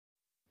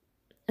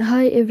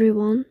Hi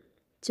everyone,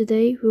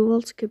 today we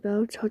will talk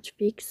about how to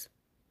fix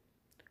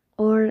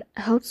or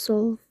how to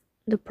solve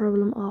the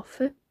problem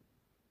of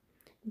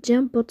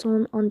jump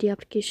button on the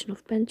application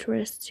of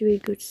Pinterest. We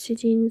go to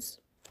settings.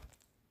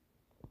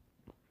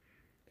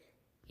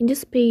 In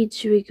this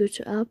page we go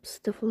to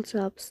apps, default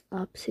apps,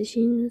 app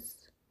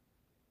settings.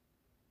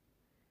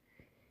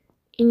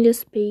 In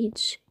this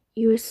page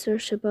you will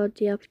search about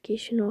the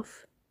application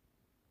of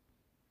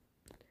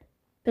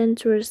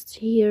Pinterest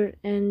here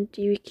and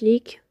you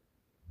click.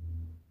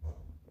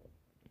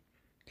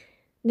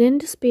 Then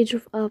this page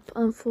of app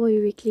info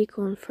you will click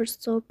on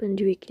first stop and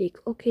you will click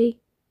OK.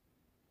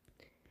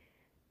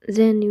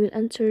 Then you will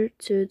enter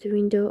to the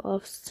window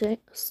of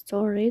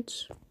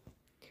storage.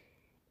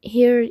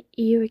 Here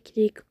you will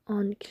click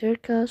on clear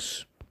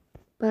cache,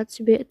 but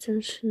pay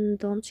attention,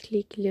 don't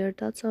click clear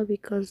data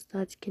because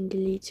that can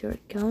delete your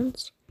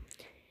account.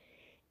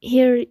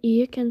 Here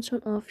you can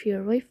turn off your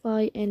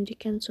Wi-Fi and you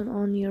can turn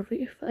on your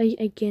Wi-Fi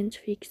again to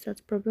fix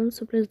that problem,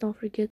 so please don't forget